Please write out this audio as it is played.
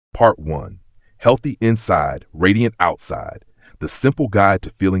Part 1. Healthy Inside, Radiant Outside. The Simple Guide to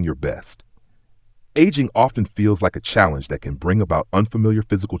Feeling Your Best. Aging often feels like a challenge that can bring about unfamiliar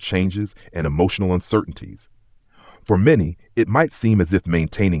physical changes and emotional uncertainties. For many, it might seem as if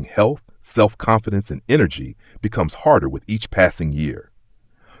maintaining health, self-confidence, and energy becomes harder with each passing year.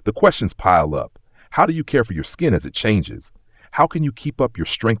 The questions pile up. How do you care for your skin as it changes? How can you keep up your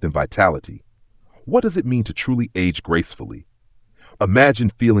strength and vitality? What does it mean to truly age gracefully? Imagine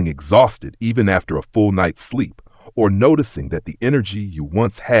feeling exhausted even after a full night's sleep, or noticing that the energy you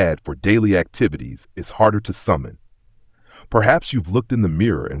once had for daily activities is harder to summon. Perhaps you've looked in the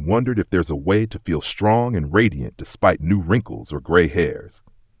mirror and wondered if there's a way to feel strong and radiant despite new wrinkles or gray hairs.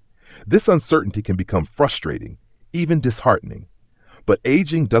 This uncertainty can become frustrating, even disheartening. But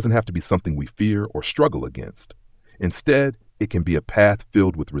aging doesn't have to be something we fear or struggle against. Instead, it can be a path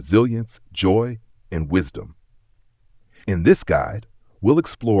filled with resilience, joy, and wisdom. In this guide, we'll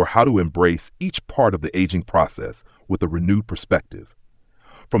explore how to embrace each part of the aging process with a renewed perspective.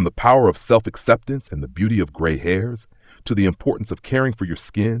 From the power of self-acceptance and the beauty of gray hairs, to the importance of caring for your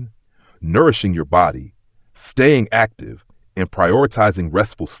skin, nourishing your body, staying active, and prioritizing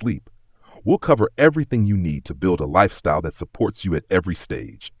restful sleep, we'll cover everything you need to build a lifestyle that supports you at every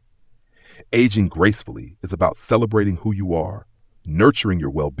stage. Aging gracefully is about celebrating who you are, nurturing your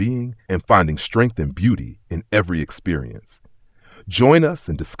well-being, and finding strength and beauty in every experience. Join us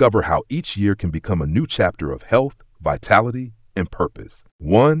and discover how each year can become a new chapter of health, vitality, and purpose.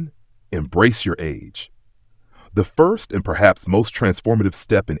 1. Embrace your age. The first and perhaps most transformative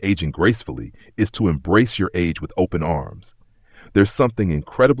step in aging gracefully is to embrace your age with open arms. There's something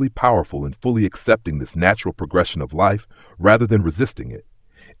incredibly powerful in fully accepting this natural progression of life rather than resisting it.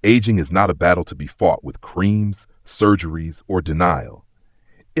 Aging is not a battle to be fought with creams, surgeries, or denial.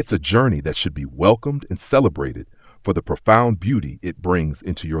 It's a journey that should be welcomed and celebrated for the profound beauty it brings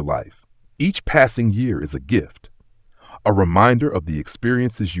into your life. Each passing year is a gift, a reminder of the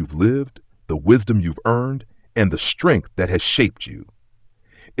experiences you've lived, the wisdom you've earned, and the strength that has shaped you.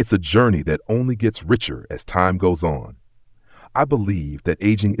 It's a journey that only gets richer as time goes on. I believe that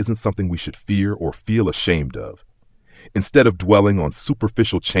aging isn't something we should fear or feel ashamed of. Instead of dwelling on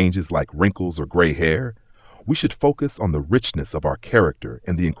superficial changes like wrinkles or gray hair, we should focus on the richness of our character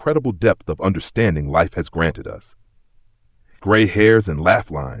and the incredible depth of understanding life has granted us. Gray hairs and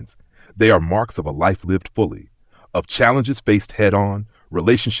laugh lines, they are marks of a life lived fully, of challenges faced head-on,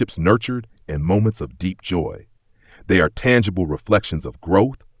 relationships nurtured, and moments of deep joy. They are tangible reflections of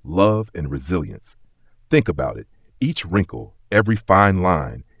growth, love, and resilience. Think about it. Each wrinkle, every fine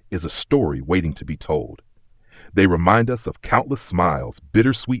line, is a story waiting to be told. They remind us of countless smiles,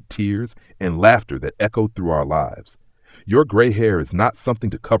 bittersweet tears, and laughter that echoed through our lives. Your gray hair is not something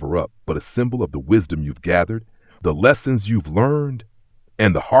to cover up, but a symbol of the wisdom you've gathered, the lessons you've learned,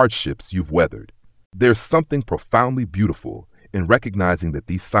 and the hardships you've weathered. There's something profoundly beautiful in recognizing that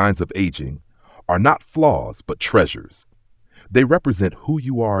these signs of aging are not flaws, but treasures. They represent who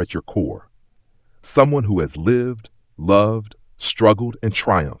you are at your core, someone who has lived, loved, struggled, and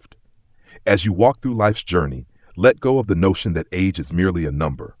triumphed. As you walk through life's journey, let go of the notion that age is merely a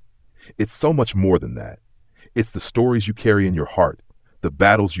number. It's so much more than that. It's the stories you carry in your heart, the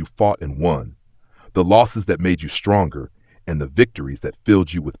battles you fought and won, the losses that made you stronger, and the victories that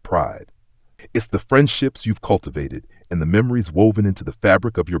filled you with pride. It's the friendships you've cultivated and the memories woven into the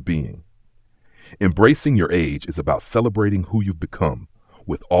fabric of your being. Embracing your age is about celebrating who you've become,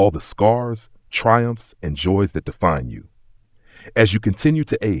 with all the scars, triumphs, and joys that define you. As you continue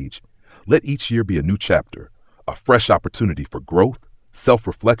to age, let each year be a new chapter, a fresh opportunity for growth,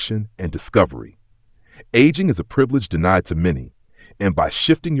 self-reflection, and discovery. Aging is a privilege denied to many, and by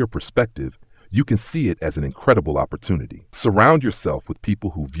shifting your perspective, you can see it as an incredible opportunity. Surround yourself with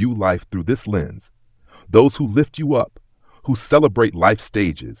people who view life through this lens, those who lift you up, who celebrate life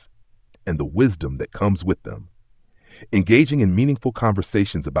stages, and the wisdom that comes with them. Engaging in meaningful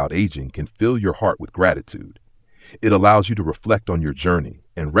conversations about aging can fill your heart with gratitude. It allows you to reflect on your journey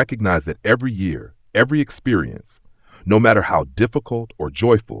and recognize that every year, every experience, no matter how difficult or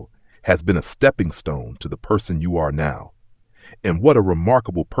joyful, has been a stepping stone to the person you are now. And what a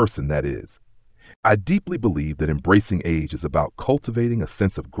remarkable person that is. I deeply believe that embracing age is about cultivating a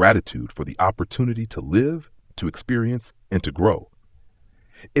sense of gratitude for the opportunity to live, to experience, and to grow.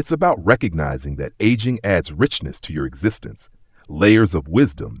 It's about recognizing that aging adds richness to your existence, layers of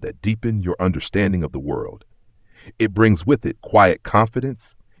wisdom that deepen your understanding of the world. It brings with it quiet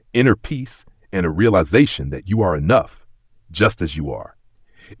confidence, inner peace, and a realization that you are enough, just as you are.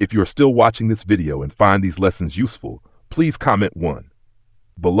 If you are still watching this video and find these lessons useful, please comment 1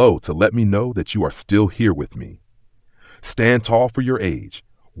 below to let me know that you are still here with me. Stand tall for your age,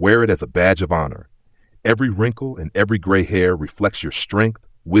 Wear it as a badge of honor. Every wrinkle and every gray hair reflects your strength,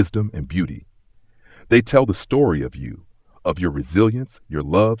 wisdom, and beauty. They tell the story of you, of your resilience, your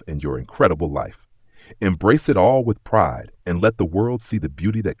love, and your incredible life. Embrace it all with pride and let the world see the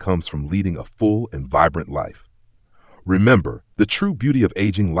beauty that comes from leading a full and vibrant life. Remember, the true beauty of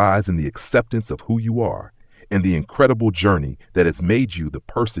aging lies in the acceptance of who you are and the incredible journey that has made you the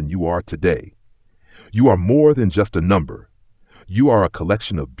person you are today. You are more than just a number. You are a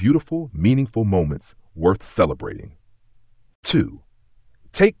collection of beautiful, meaningful moments worth celebrating. 2.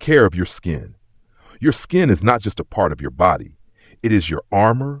 Take care of your skin. Your skin is not just a part of your body. It is your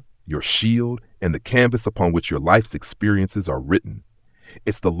armor, your shield, and the canvas upon which your life's experiences are written.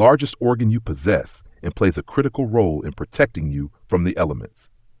 It's the largest organ you possess and plays a critical role in protecting you from the elements.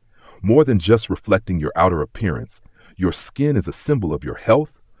 More than just reflecting your outer appearance, your skin is a symbol of your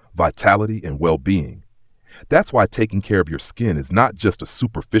health, vitality, and well-being. That's why taking care of your skin is not just a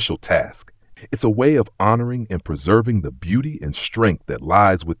superficial task. It's a way of honoring and preserving the beauty and strength that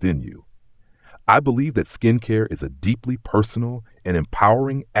lies within you. I believe that skincare is a deeply personal and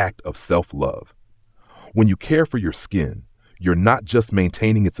empowering act of self-love. When you care for your skin, you're not just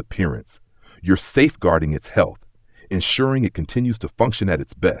maintaining its appearance, you're safeguarding its health, ensuring it continues to function at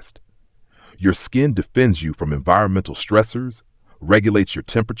its best. Your skin defends you from environmental stressors, regulates your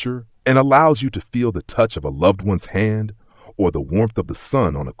temperature, and allows you to feel the touch of a loved one's hand or the warmth of the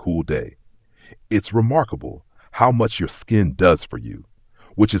sun on a cool day. It's remarkable how much your skin does for you,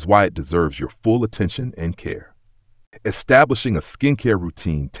 which is why it deserves your full attention and care. Establishing a skincare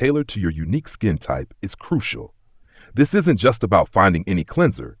routine tailored to your unique skin type is crucial. This isn't just about finding any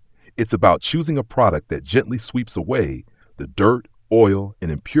cleanser. It's about choosing a product that gently sweeps away the dirt, oil,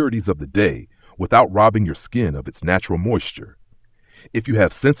 and impurities of the day without robbing your skin of its natural moisture. If you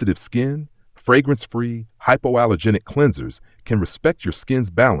have sensitive skin, fragrance-free, hypoallergenic cleansers can respect your skin's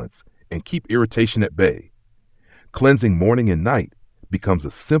balance and keep irritation at bay. Cleansing morning and night becomes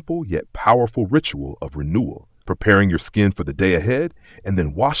a simple yet powerful ritual of renewal, preparing your skin for the day ahead and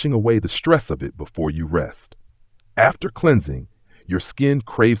then washing away the stress of it before you rest. After cleansing, your skin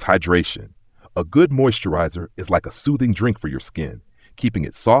craves hydration. A good moisturizer is like a soothing drink for your skin, keeping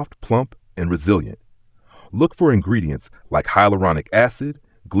it soft, plump, and resilient. Look for ingredients like hyaluronic acid,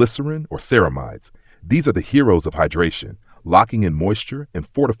 glycerin, or ceramides. These are the heroes of hydration, locking in moisture and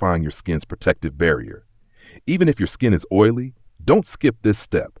fortifying your skin's protective barrier. Even if your skin is oily, don't skip this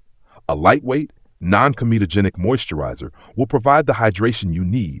step. A lightweight, non-comedogenic moisturizer will provide the hydration you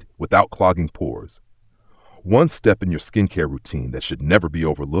need without clogging pores. One step in your skincare routine that should never be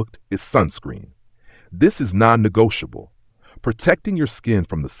overlooked is sunscreen. This is non-negotiable. Protecting your skin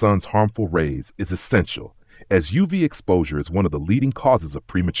from the sun's harmful rays is essential, as UV exposure is one of the leading causes of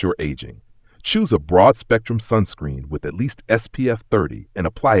premature aging. Choose a broad-spectrum sunscreen with at least SPF 30 and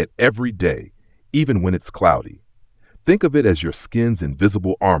apply it every day, even when it's cloudy. Think of it as your skin's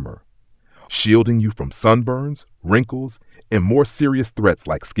invisible armor, shielding you from sunburns, wrinkles, and more serious threats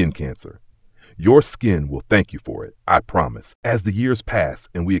like skin cancer. Your skin will thank you for it, I promise. As the years pass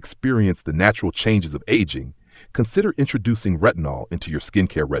and we experience the natural changes of aging, consider introducing retinol into your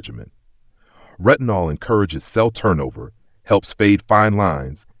skincare regimen. Retinol encourages cell turnover, helps fade fine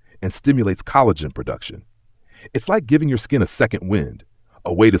lines, and stimulates collagen production. It's like giving your skin a second wind,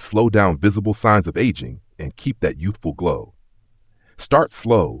 a way to slow down visible signs of aging and keep that youthful glow. Start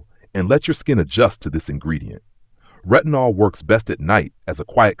slow and let your skin adjust to this ingredient. Retinol works best at night as a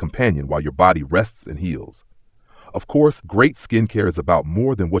quiet companion while your body rests and heals. Of course, great skincare is about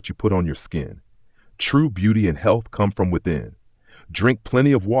more than what you put on your skin. True beauty and health come from within. Drink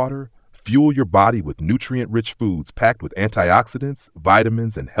plenty of water, fuel your body with nutrient-rich foods packed with antioxidants,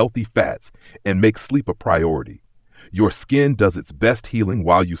 vitamins, and healthy fats, and make sleep a priority. Your skin does its best healing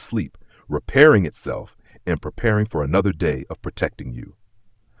while you sleep, repairing itself and preparing for another day of protecting you.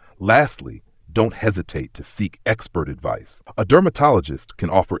 Lastly, don't hesitate to seek expert advice. A dermatologist can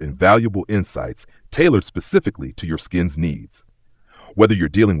offer invaluable insights tailored specifically to your skin's needs. Whether you're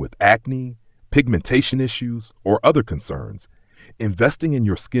dealing with acne, pigmentation issues, or other concerns, investing in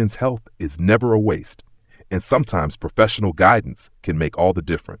your skin's health is never a waste, and sometimes professional guidance can make all the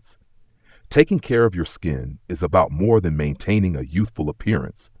difference. Taking care of your skin is about more than maintaining a youthful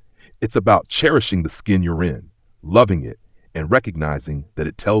appearance. It's about cherishing the skin you're in, loving it, and recognizing that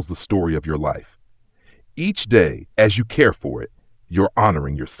it tells the story of your life. Each day, as you care for it, you're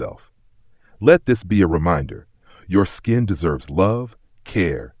honoring yourself. Let this be a reminder. Your skin deserves love,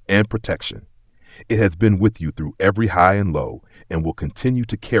 care, and protection. It has been with you through every high and low and will continue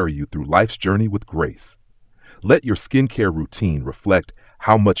to carry you through life's journey with grace. Let your skincare routine reflect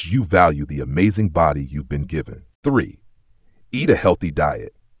how much you value the amazing body you've been given. 3. Eat a healthy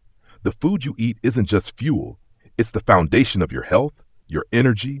diet. The food you eat isn't just fuel, it's the foundation of your health, your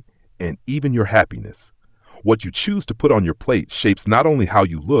energy, and even your happiness. What you choose to put on your plate shapes not only how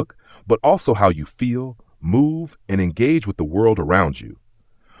you look, but also how you feel, move, and engage with the world around you.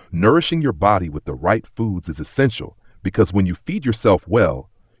 Nourishing your body with the right foods is essential because when you feed yourself well,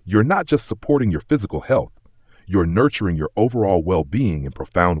 you're not just supporting your physical health, you're nurturing your overall well-being in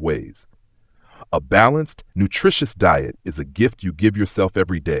profound ways. A balanced, nutritious diet is a gift you give yourself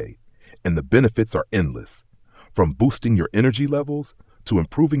every day, and the benefits are endless, from boosting your energy levels to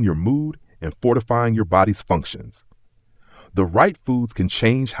improving your mood and fortifying your body's functions. The right foods can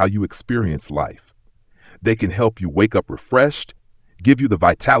change how you experience life. They can help you wake up refreshed, give you the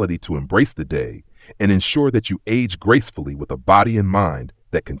vitality to embrace the day, and ensure that you age gracefully with a body and mind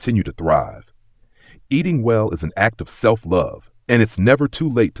that continue to thrive. Eating well is an act of self-love, and it's never too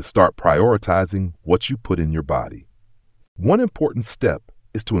late to start prioritizing what you put in your body. One important step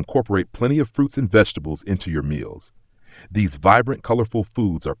is to incorporate plenty of fruits and vegetables into your meals. These vibrant, colorful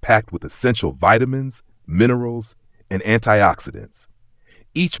foods are packed with essential vitamins, minerals, and antioxidants.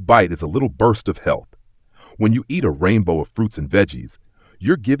 Each bite is a little burst of health. When you eat a rainbow of fruits and veggies,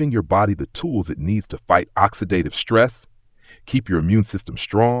 you're giving your body the tools it needs to fight oxidative stress, keep your immune system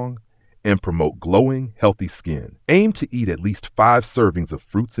strong, and promote glowing, healthy skin. Aim to eat at least 5 servings of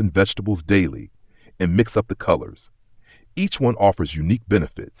fruits and vegetables daily and mix up the colors. Each one offers unique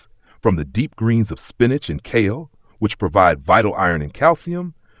benefits, from the deep greens of spinach and kale, which provide vital iron and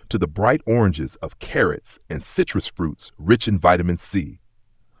calcium, to the bright oranges of carrots and citrus fruits rich in vitamin C.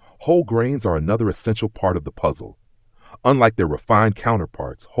 Whole grains are another essential part of the puzzle. Unlike their refined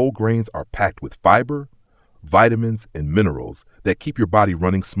counterparts, whole grains are packed with fiber, vitamins, and minerals that keep your body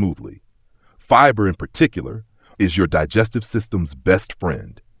running smoothly. Fiber, in particular, is your digestive system's best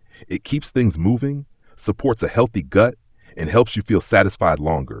friend. It keeps things moving, supports a healthy gut, and helps you feel satisfied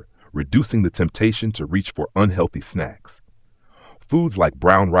longer, reducing the temptation to reach for unhealthy snacks. Foods like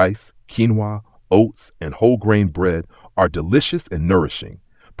brown rice, quinoa, oats, and whole grain bread are delicious and nourishing,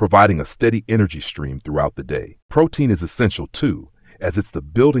 providing a steady energy stream throughout the day. Protein is essential too, as it's the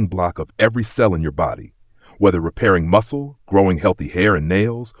building block of every cell in your body. Whether repairing muscle, growing healthy hair and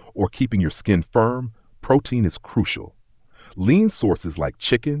nails, or keeping your skin firm, protein is crucial. Lean sources like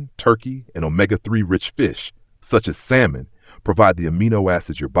chicken, turkey, and omega-3 rich fish, such as salmon, provide the amino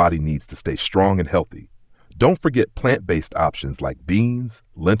acids your body needs to stay strong and healthy. Don't forget plant-based options like beans,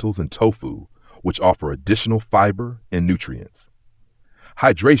 lentils, and tofu, which offer additional fiber and nutrients.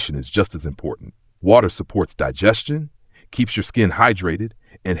 Hydration is just as important. Water supports digestion, keeps your skin hydrated,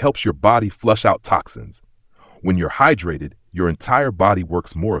 and helps your body flush out toxins. When you're hydrated, your entire body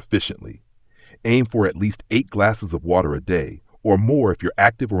works more efficiently. Aim for at least 8 glasses of water a day, or more if you're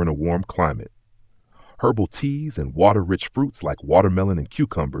active or in a warm climate. Herbal teas and water-rich fruits like watermelon and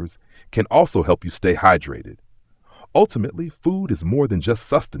cucumbers can also help you stay hydrated. Ultimately, food is more than just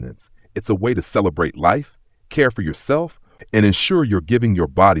sustenance. It's a way to celebrate life, care for yourself, and ensure you're giving your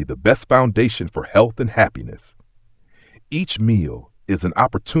body the best foundation for health and happiness. Each meal is an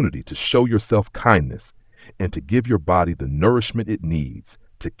opportunity to show yourself kindness and to give your body the nourishment it needs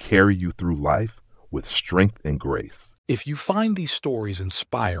to carry you through life with strength and grace. If you find these stories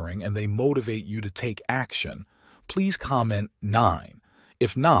inspiring and they motivate you to take action, please comment 9.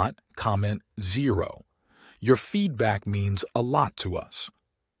 If not, comment 0. Your feedback means a lot to us.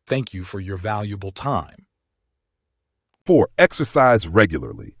 Thank you for your valuable time. 4. Exercise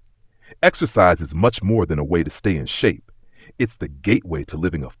regularly. Exercise is much more than a way to stay in shape. It's the gateway to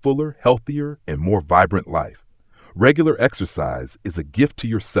living a fuller, healthier, and more vibrant life. Regular exercise is a gift to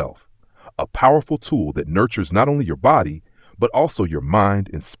yourself, a powerful tool that nurtures not only your body, but also your mind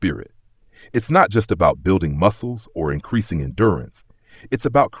and spirit. It's not just about building muscles or increasing endurance. It's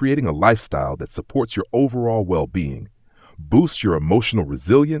about creating a lifestyle that supports your overall well-being, boosts your emotional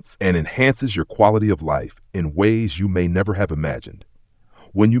resilience, and enhances your quality of life in ways you may never have imagined.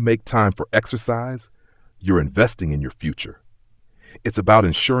 When you make time for exercise, you're investing in your future. It's about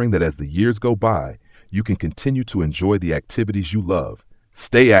ensuring that as the years go by, you can continue to enjoy the activities you love,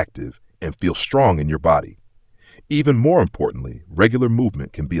 stay active, and feel strong in your body. Even more importantly, regular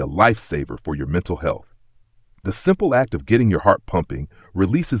movement can be a lifesaver for your mental health. The simple act of getting your heart pumping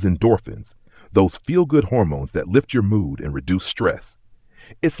releases endorphins, those feel-good hormones that lift your mood and reduce stress.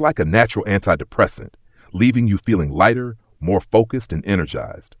 It's like a natural antidepressant, leaving you feeling lighter, more focused, and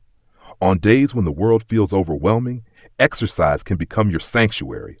energized. On days when the world feels overwhelming, exercise can become your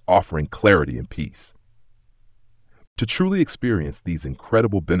sanctuary, offering clarity and peace. To truly experience these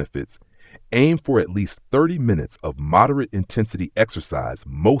incredible benefits, aim for at least 30 minutes of moderate intensity exercise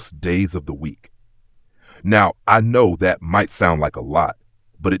most days of the week. Now, I know that might sound like a lot,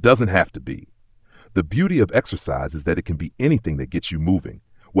 but it doesn't have to be. The beauty of exercise is that it can be anything that gets you moving,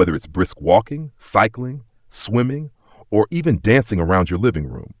 whether it's brisk walking, cycling, swimming, or even dancing around your living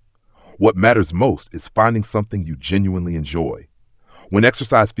room. What matters most is finding something you genuinely enjoy. When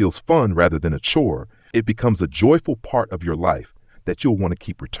exercise feels fun rather than a chore, it becomes a joyful part of your life that you'll want to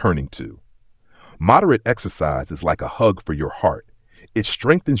keep returning to. Moderate exercise is like a hug for your heart. It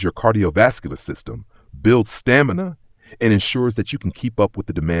strengthens your cardiovascular system, builds stamina, and ensures that you can keep up with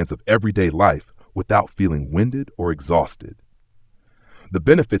the demands of everyday life without feeling winded or exhausted. The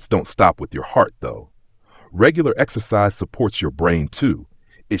benefits don't stop with your heart, though. Regular exercise supports your brain too.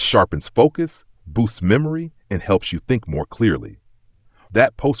 It sharpens focus, boosts memory, and helps you think more clearly.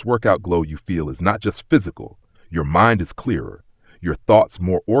 That post-workout glow you feel is not just physical. Your mind is clearer, your thoughts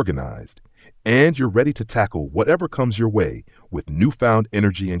more organized, and you're ready to tackle whatever comes your way with newfound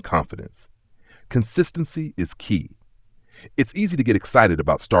energy and confidence. Consistency is key. It's easy to get excited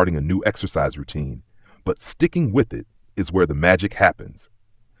about starting a new exercise routine, but sticking with it is where the magic happens.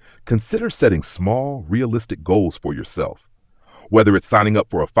 Consider setting small, realistic goals for yourself. Whether it's signing up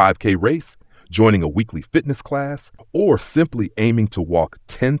for a 5K race, joining a weekly fitness class, or simply aiming to walk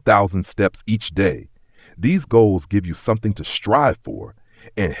 10,000 steps each day, these goals give you something to strive for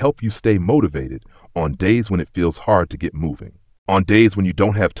and help you stay motivated on days when it feels hard to get moving. On days when you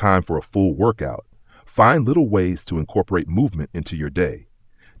don't have time for a full workout, find little ways to incorporate movement into your day.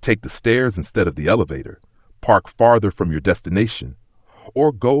 Take the stairs instead of the elevator, park farther from your destination,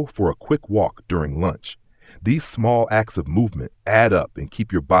 or go for a quick walk during lunch. These small acts of movement add up and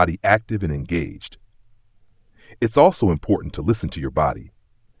keep your body active and engaged. It's also important to listen to your body.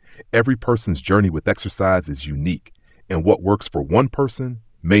 Every person's journey with exercise is unique, and what works for one person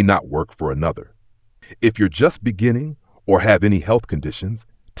may not work for another. If you're just beginning or have any health conditions,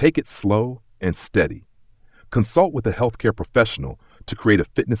 take it slow and steady. Consult with a healthcare professional to create a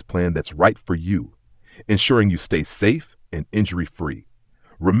fitness plan that's right for you, ensuring you stay safe and injury-free.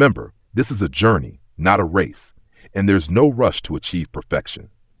 Remember, this is a journey, not a race, and there's no rush to achieve perfection.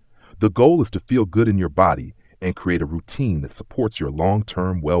 The goal is to feel good in your body and create a routine that supports your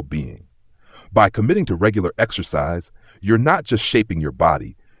long-term well-being. By committing to regular exercise, you're not just shaping your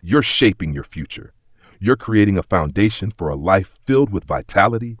body, you're shaping your future. You're creating a foundation for a life filled with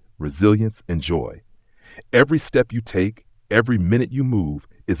vitality, resilience, and joy. Every step you take, every minute you move,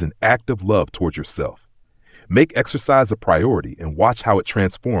 is an act of love towards yourself. Make exercise a priority and watch how it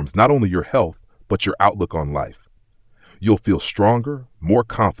transforms not only your health, but your outlook on life. You'll feel stronger, more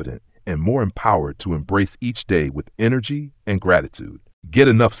confident, and more empowered to embrace each day with energy and gratitude. Get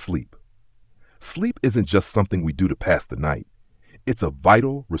enough sleep. Sleep isn't just something we do to pass the night. It's a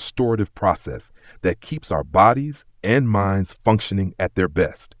vital, restorative process that keeps our bodies and minds functioning at their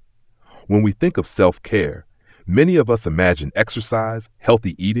best. When we think of self-care, many of us imagine exercise,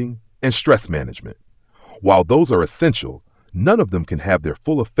 healthy eating, and stress management. While those are essential, none of them can have their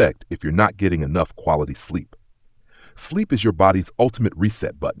full effect if you're not getting enough quality sleep. Sleep is your body's ultimate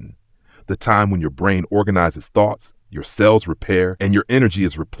reset button, the time when your brain organizes thoughts, your cells repair, and your energy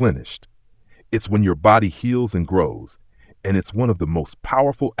is replenished. It's when your body heals and grows, and it's one of the most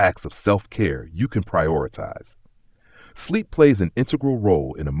powerful acts of self-care you can prioritize. Sleep plays an integral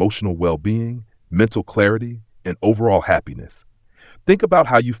role in emotional well-being, mental clarity, and overall happiness. Think about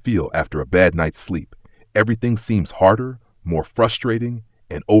how you feel after a bad night's sleep. Everything seems harder, more frustrating,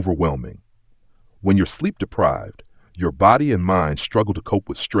 and overwhelming. When you're sleep deprived, your body and mind struggle to cope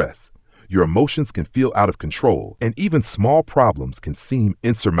with stress. Your emotions can feel out of control, and even small problems can seem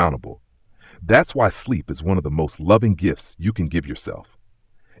insurmountable. That's why sleep is one of the most loving gifts you can give yourself.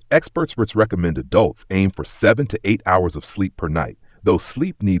 Experts recommend adults aim for 7 to 8 hours of sleep per night, though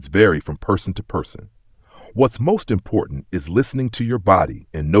sleep needs vary from person to person. What's most important is listening to your body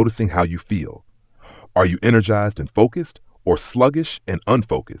and noticing how you feel. Are you energized and focused, or sluggish and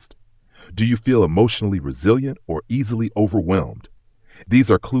unfocused? Do you feel emotionally resilient or easily overwhelmed?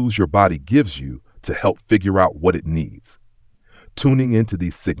 These are clues your body gives you to help figure out what it needs. Tuning into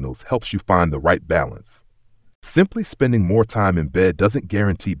these signals helps you find the right balance. Simply spending more time in bed doesn't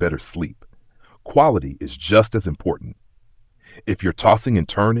guarantee better sleep. Quality is just as important. If you're tossing and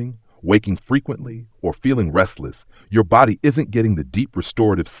turning, waking frequently, or feeling restless, your body isn't getting the deep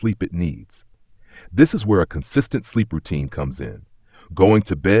restorative sleep it needs. This is where a consistent sleep routine comes in. Going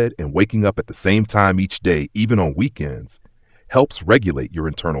to bed and waking up at the same time each day, even on weekends, helps regulate your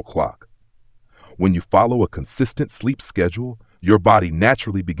internal clock. When you follow a consistent sleep schedule, your body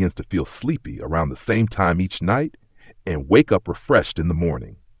naturally begins to feel sleepy around the same time each night and wake up refreshed in the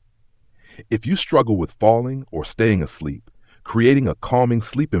morning. If you struggle with falling or staying asleep, creating a calming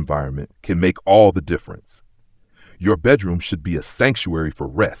sleep environment can make all the difference. Your bedroom should be a sanctuary for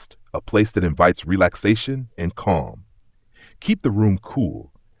rest, a place that invites relaxation and calm. Keep the room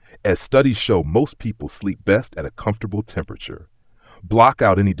cool, as studies show most people sleep best at a comfortable temperature. Block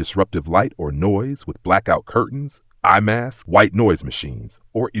out any disruptive light or noise with blackout curtains, eye masks, white noise machines,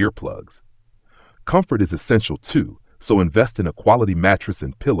 or earplugs. Comfort is essential too, so invest in a quality mattress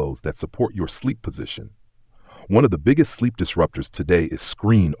and pillows that support your sleep position. One of the biggest sleep disruptors today is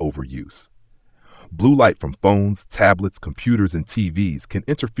screen overuse. Blue light from phones, tablets, computers, and TVs can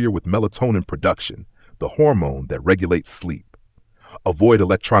interfere with melatonin production, the hormone that regulates sleep. Avoid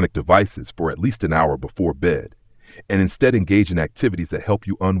electronic devices for at least an hour before bed, and instead engage in activities that help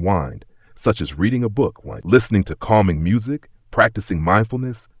you unwind, such as reading a book, listening to calming music, practicing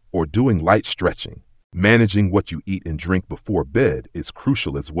mindfulness, or doing light stretching. Managing what you eat and drink before bed is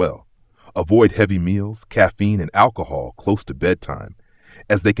crucial as well. Avoid heavy meals, caffeine, and alcohol close to bedtime,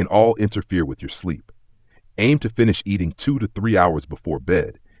 as they can all interfere with your sleep. Aim to finish eating 2 to 3 hours before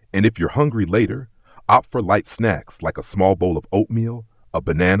bed, and if you're hungry later, opt for light snacks like a small bowl of oatmeal, a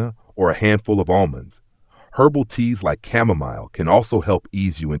banana, or a handful of almonds. Herbal teas like chamomile can also help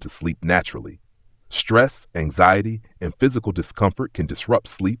ease you into sleep naturally. Stress, anxiety, and physical discomfort can disrupt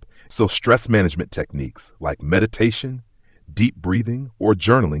sleep, so stress management techniques like meditation, deep breathing, or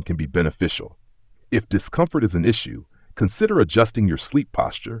journaling can be beneficial. If discomfort is an issue, consider adjusting your sleep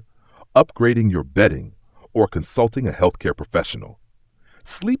posture, upgrading your bedding, or consulting a healthcare professional.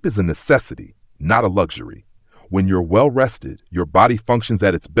 Sleep is a necessity, not a luxury. When you're well rested, your body functions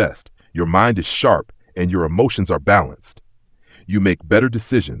at its best, your mind is sharp, and your emotions are balanced. You make better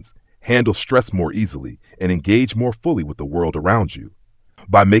decisions, handle stress more easily, and engage more fully with the world around you.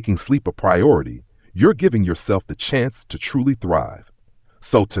 By making sleep a priority, you're giving yourself the chance to truly thrive.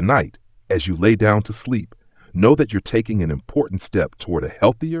 So tonight, as you lay down to sleep, know that you're taking an important step toward a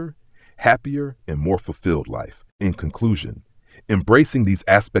healthier, happier, and more fulfilled life. In conclusion, embracing these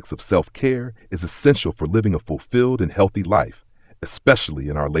aspects of self-care is essential for living a fulfilled and healthy life, especially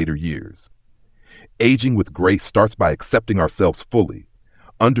in our later years. Aging with grace starts by accepting ourselves fully,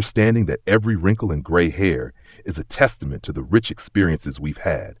 understanding that every wrinkle and gray hair is a testament to the rich experiences we've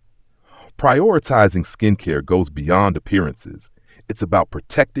had. Prioritizing skincare goes beyond appearances. It's about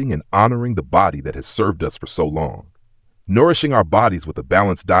protecting and honoring the body that has served us for so long. Nourishing our bodies with a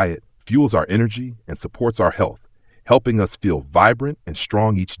balanced diet fuels our energy and supports our health, helping us feel vibrant and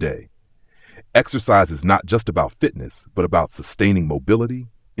strong each day. Exercise is not just about fitness, but about sustaining mobility,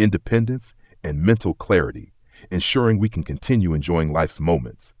 independence, and mental clarity, ensuring we can continue enjoying life's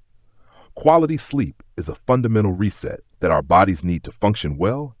moments. Quality sleep is a fundamental reset that our bodies need to function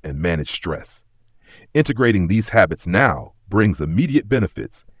well and manage stress. Integrating these habits now brings immediate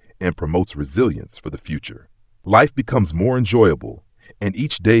benefits and promotes resilience for the future. Life becomes more enjoyable, and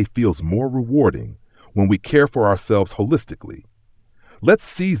each day feels more rewarding when we care for ourselves holistically. Let's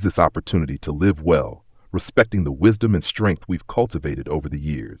seize this opportunity to live well, respecting the wisdom and strength we've cultivated over the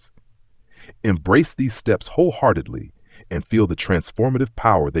years. Embrace these steps wholeheartedly and feel the transformative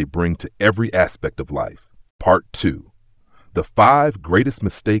power they bring to every aspect of life. Part 2. The 5 greatest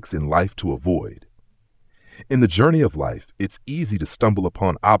mistakes in life to avoid. In the journey of life, it's easy to stumble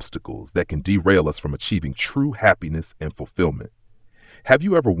upon obstacles that can derail us from achieving true happiness and fulfillment. Have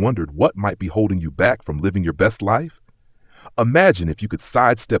you ever wondered what might be holding you back from living your best life? Imagine if you could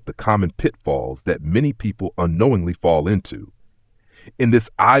sidestep the common pitfalls that many people unknowingly fall into. In this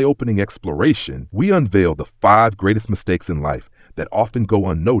eye-opening exploration, we unveil the 5 greatest mistakes in life that often go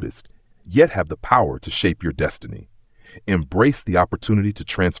unnoticed, yet have the power to shape your destiny. Embrace the opportunity to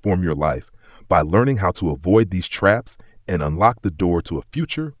transform your life by learning how to avoid these traps and unlock the door to a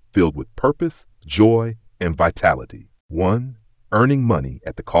future filled with purpose, joy, and vitality. 1. Earning money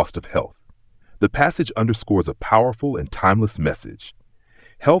at the cost of health. The passage underscores a powerful and timeless message.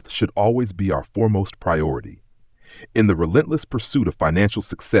 Health should always be our foremost priority. In the relentless pursuit of financial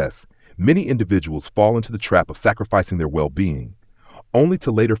success, many individuals fall into the trap of sacrificing their well-being, only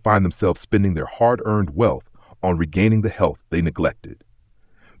to later find themselves spending their hard-earned wealth on regaining the health they neglected.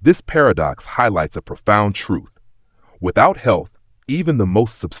 This paradox highlights a profound truth. Without health, even the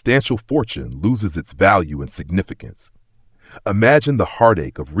most substantial fortune loses its value and significance. Imagine the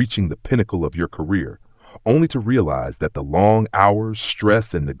heartache of reaching the pinnacle of your career, only to realize that the long hours,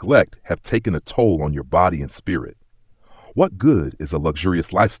 stress, and neglect have taken a toll on your body and spirit. What good is a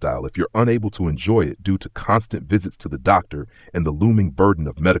luxurious lifestyle if you're unable to enjoy it due to constant visits to the doctor and the looming burden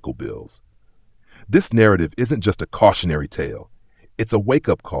of medical bills? This narrative isn't just a cautionary tale. It's a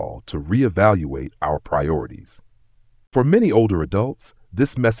wake-up call to reevaluate our priorities. For many older adults,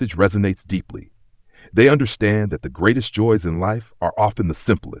 this message resonates deeply. They understand that the greatest joys in life are often the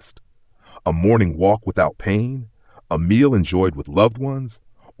simplest. A morning walk without pain, a meal enjoyed with loved ones,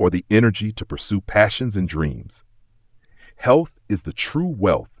 or the energy to pursue passions and dreams. Health is the true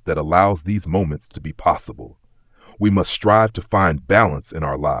wealth that allows these moments to be possible. We must strive to find balance in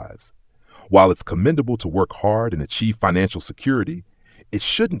our lives. While it's commendable to work hard and achieve financial security, it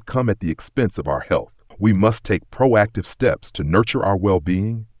shouldn't come at the expense of our health. We must take proactive steps to nurture our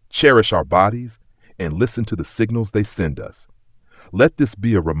well-being, cherish our bodies, and listen to the signals they send us. Let this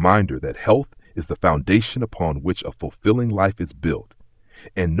be a reminder that health is the foundation upon which a fulfilling life is built,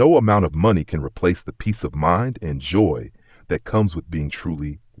 and no amount of money can replace the peace of mind and joy that comes with being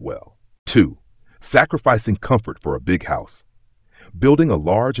truly well. 2. Sacrificing comfort for a big house. Building a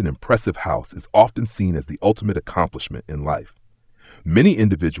large and impressive house is often seen as the ultimate accomplishment in life. Many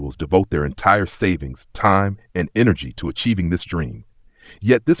individuals devote their entire savings, time, and energy to achieving this dream.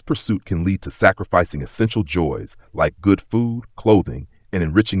 Yet this pursuit can lead to sacrificing essential joys like good food, clothing, and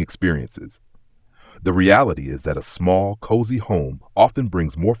enriching experiences. The reality is that a small, cozy home often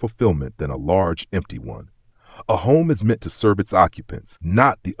brings more fulfillment than a large, empty one. A home is meant to serve its occupants,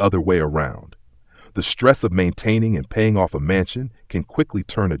 not the other way around. The stress of maintaining and paying off a mansion can quickly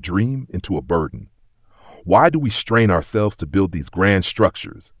turn a dream into a burden. Why do we strain ourselves to build these grand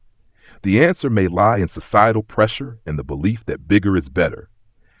structures? The answer may lie in societal pressure and the belief that bigger is better.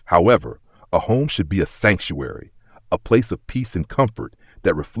 However, a home should be a sanctuary, a place of peace and comfort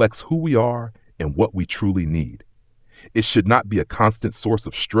that reflects who we are and what we truly need. It should not be a constant source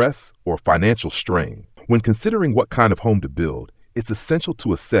of stress or financial strain. When considering what kind of home to build, it's essential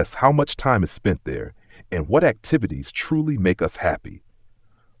to assess how much time is spent there and what activities truly make us happy.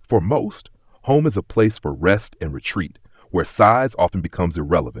 For most, home is a place for rest and retreat, where size often becomes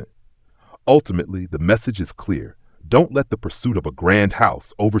irrelevant. Ultimately, the message is clear. Don't let the pursuit of a grand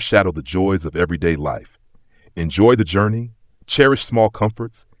house overshadow the joys of everyday life. Enjoy the journey, cherish small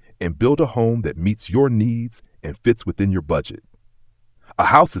comforts, and build a home that meets your needs and fits within your budget. A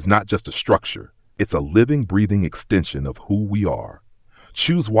house is not just a structure, it's a living, breathing extension of who we are.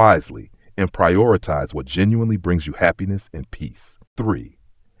 Choose wisely and prioritize what genuinely brings you happiness and peace. 3.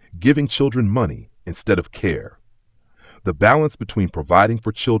 Giving children money instead of care. The balance between providing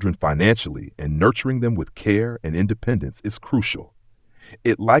for children financially and nurturing them with care and independence is crucial.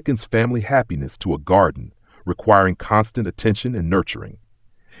 It likens family happiness to a garden, requiring constant attention and nurturing.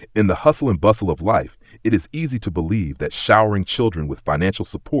 In the hustle and bustle of life, it is easy to believe that showering children with financial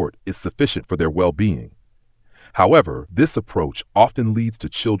support is sufficient for their well-being. However, this approach often leads to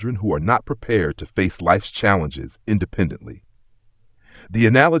children who are not prepared to face life's challenges independently. The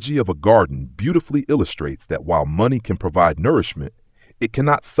analogy of a garden beautifully illustrates that while money can provide nourishment, it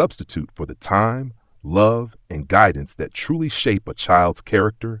cannot substitute for the time, love, and guidance that truly shape a child's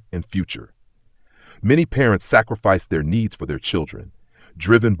character and future. Many parents sacrifice their needs for their children,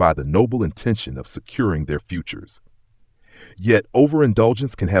 driven by the noble intention of securing their futures. Yet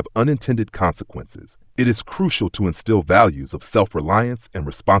overindulgence can have unintended consequences. It is crucial to instill values of self-reliance and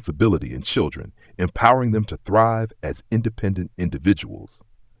responsibility in children, empowering them to thrive as independent individuals.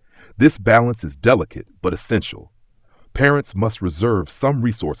 This balance is delicate but essential. Parents must reserve some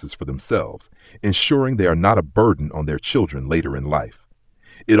resources for themselves, ensuring they are not a burden on their children later in life.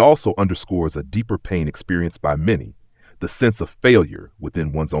 It also underscores a deeper pain experienced by many, the sense of failure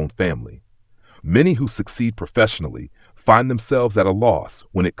within one's own family. Many who succeed professionally find themselves at a loss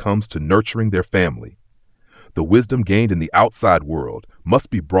when it comes to nurturing their family. The wisdom gained in the outside world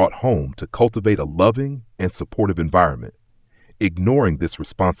must be brought home to cultivate a loving and supportive environment. Ignoring this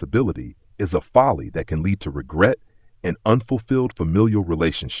responsibility is a folly that can lead to regret and unfulfilled familial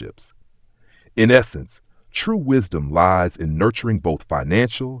relationships. In essence, true wisdom lies in nurturing both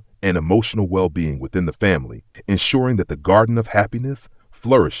financial and emotional well-being within the family, ensuring that the garden of happiness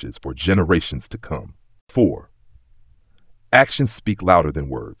flourishes for generations to come. 4. Actions speak louder than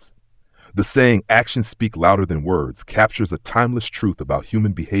words. The saying, "actions speak louder than words," captures a timeless truth about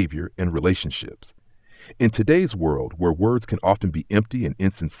human behavior and relationships. In today's world, where words can often be empty and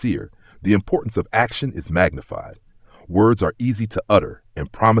insincere, the importance of action is magnified. Words are easy to utter,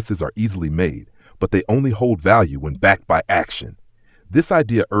 and promises are easily made, but they only hold value when backed by action. This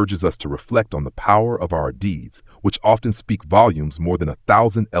idea urges us to reflect on the power of our deeds, which often speak volumes more than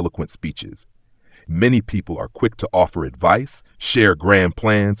 1,000 eloquent speeches. Many people are quick to offer advice, share grand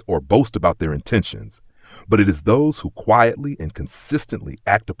plans, or boast about their intentions. But it is those who quietly and consistently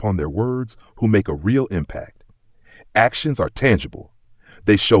act upon their words who make a real impact. Actions are tangible.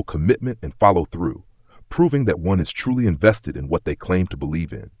 They show commitment and follow through, proving that one is truly invested in what they claim to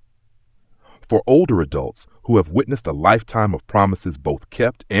believe in. For older adults who have witnessed a lifetime of promises both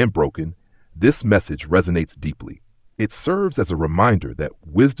kept and broken, this message resonates deeply. It serves as a reminder that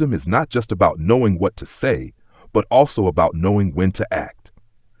wisdom is not just about knowing what to say, but also about knowing when to act.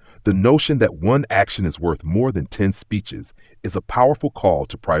 The notion that one action is worth more than 10 speeches is a powerful call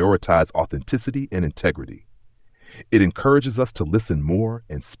to prioritize authenticity and integrity. It encourages us to listen more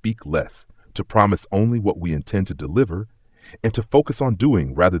and speak less, to promise only what we intend to deliver, and to focus on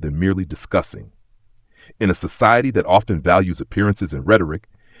doing rather than merely discussing. In a society that often values appearances and rhetoric,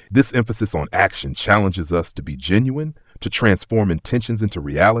 this emphasis on action challenges us to be genuine, to transform intentions into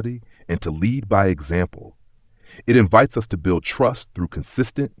reality, and to lead by example. It invites us to build trust through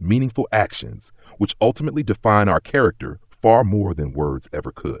consistent, meaningful actions, which ultimately define our character far more than words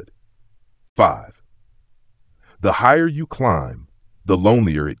ever could. 5. The higher you climb, the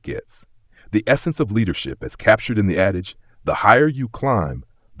lonelier it gets. The essence of leadership, as captured in the adage, "The higher you climb,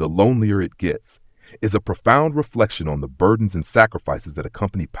 the lonelier it gets," is a profound reflection on the burdens and sacrifices that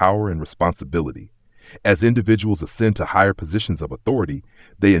accompany power and responsibility. As individuals ascend to higher positions of authority,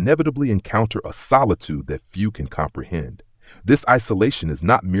 they inevitably encounter a solitude that few can comprehend. This isolation is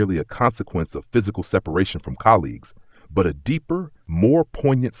not merely a consequence of physical separation from colleagues, but a deeper, more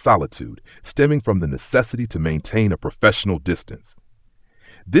poignant solitude stemming from the necessity to maintain a professional distance.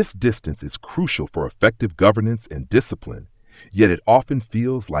 This distance is crucial for effective governance and discipline, yet it often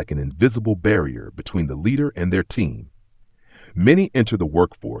feels like an invisible barrier between the leader and their team. Many enter the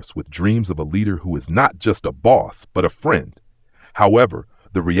workforce with dreams of a leader who is not just a boss, but a friend. However,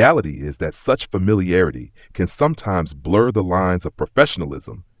 the reality is that such familiarity can sometimes blur the lines of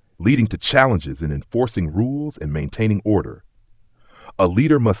professionalism, leading to challenges in enforcing rules and maintaining order. A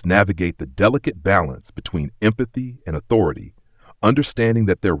leader must navigate the delicate balance between empathy and authority, understanding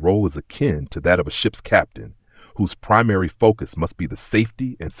that their role is akin to that of a ship's captain, whose primary focus must be the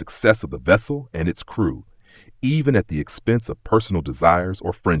safety and success of the vessel and its crew, even at the expense of personal desires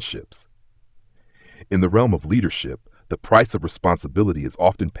or friendships. In the realm of leadership, the price of responsibility is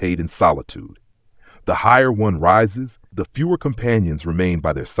often paid in solitude. The higher one rises, the fewer companions remain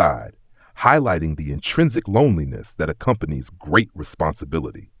by their side, highlighting the intrinsic loneliness that accompanies great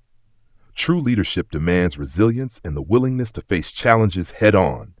responsibility. True leadership demands resilience and the willingness to face challenges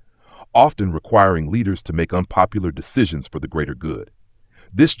head-on, often requiring leaders to make unpopular decisions for the greater good.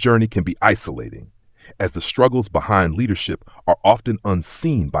 This journey can be isolating, as the struggles behind leadership are often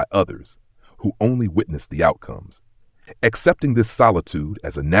unseen by others, who only witness the outcomes. Accepting this solitude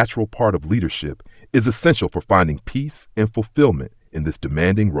as a natural part of leadership is essential for finding peace and fulfillment in this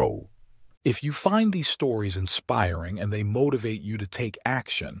demanding role. If you find these stories inspiring and they motivate you to take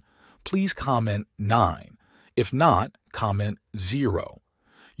action, please comment 9. If not, comment 0.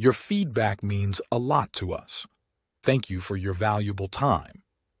 Your feedback means a lot to us. Thank you for your valuable time.